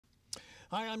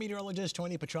Hi, I'm meteorologist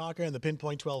Tony Petrarca in the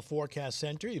Pinpoint 12 Forecast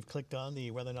Center. You've clicked on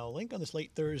the Weather Now link on this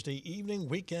late Thursday evening.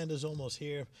 Weekend is almost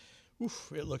here.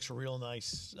 Oof, it looks real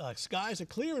nice. Skies are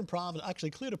clear in Providence,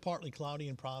 actually clear to partly cloudy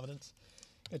in Providence.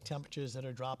 Got temperatures that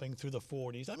are dropping through the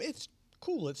 40s. I mean, it's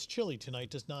cool, it's chilly tonight,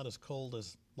 just not as cold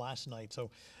as last night.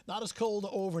 So not as cold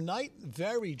overnight,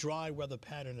 very dry weather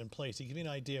pattern in place. To give you an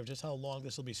idea of just how long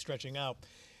this will be stretching out,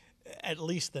 at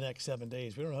least the next 7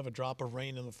 days. We don't have a drop of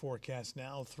rain in the forecast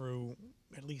now through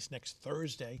at least next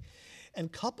Thursday.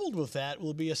 And coupled with that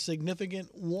will be a significant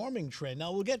warming trend.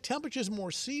 Now, we'll get temperatures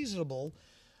more seasonable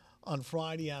on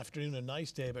Friday afternoon, a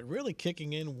nice day, but really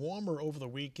kicking in warmer over the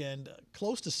weekend,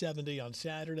 close to 70 on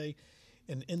Saturday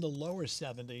and in the lower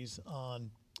 70s on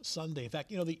Sunday. In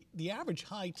fact, you know, the average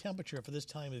high temperature for this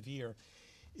time of year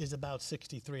is about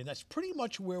 63, and that's pretty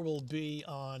much where we'll be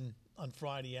on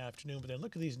Friday afternoon. But then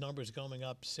look at these numbers going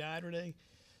up Saturday,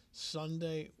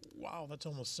 Sunday. Wow, that's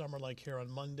almost summer-like here on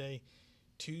Monday,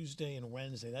 Tuesday, and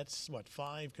Wednesday. That's, what,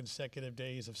 5 consecutive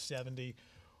days of 70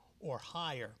 or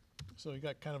higher. So you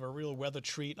got kind of a real weather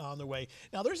treat on the way.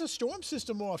 Now, there's a storm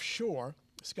system offshore.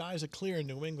 Skies are clear in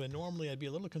New England. Normally, I'd be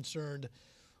a little concerned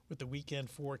with the weekend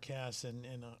forecast and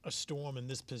a storm in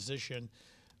this position.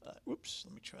 Oops,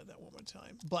 let me try that one more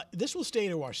time. But this will stay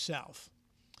to our south.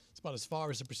 It's about as far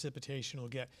as the precipitation will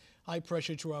get. High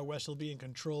pressure to our west will be in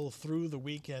control through the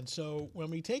weekend. So when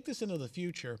we take this into the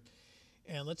future,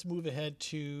 and let's move ahead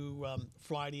to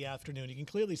Friday afternoon, you can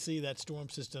clearly see that storm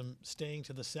system staying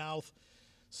to the south.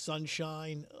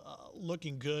 Sunshine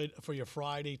looking good for your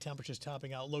Friday. Temperatures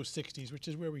topping out low 60s, which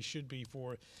is where we should be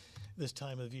for this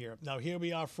time of year. Now, here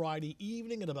we are Friday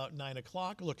evening at about 9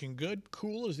 o'clock. Looking good.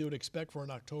 Cool as you would expect for an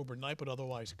October night, but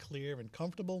otherwise clear and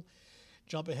comfortable.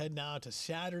 Jump ahead now to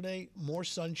Saturday. More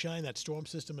sunshine. That storm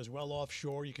system is well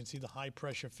offshore. You can see the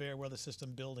high-pressure fair weather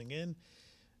system building in.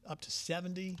 Up to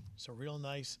 70. So real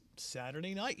nice.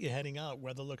 Saturday night, you're heading out.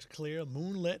 Weather looks clear.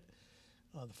 Moonlit.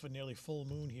 For nearly full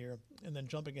moon here. And then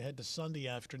jumping ahead to Sunday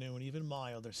afternoon, even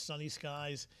mild. There's sunny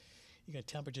skies. You got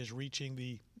temperatures reaching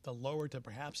the lower to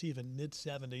perhaps even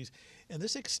mid-70s. And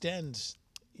this extends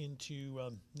into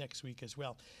next week as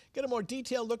well. Get a more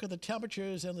detailed look at the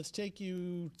temperatures, and let's take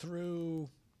you through,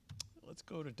 let's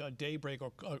go to daybreak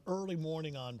or early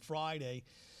morning on Friday,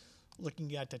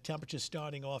 looking at the temperatures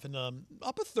starting off in the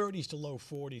upper 30s to low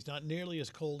 40s, not nearly as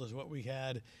cold as what we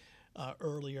had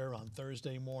earlier on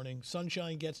Thursday morning.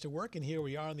 Sunshine gets to work, and here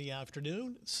we are in the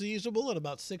afternoon. Seasonable at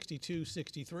about 62,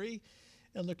 63,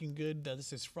 and looking good.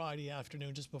 This is Friday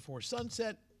afternoon just before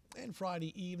sunset, and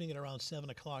Friday evening at around 7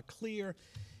 o'clock clear,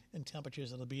 and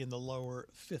temperatures that'll be in the lower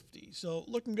 50s. So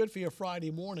looking good for your Friday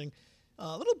morning.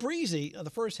 A little breezy the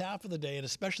first half of the day, and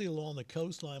especially along the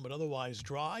coastline, but otherwise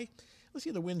dry. Let's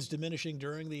see the winds diminishing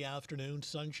during the afternoon,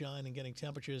 sunshine, and getting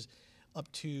temperatures up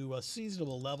to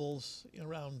seasonable levels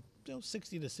around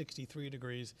 60 to 63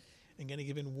 degrees, and getting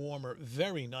even warmer.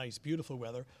 Very nice, beautiful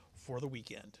weather for the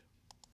weekend.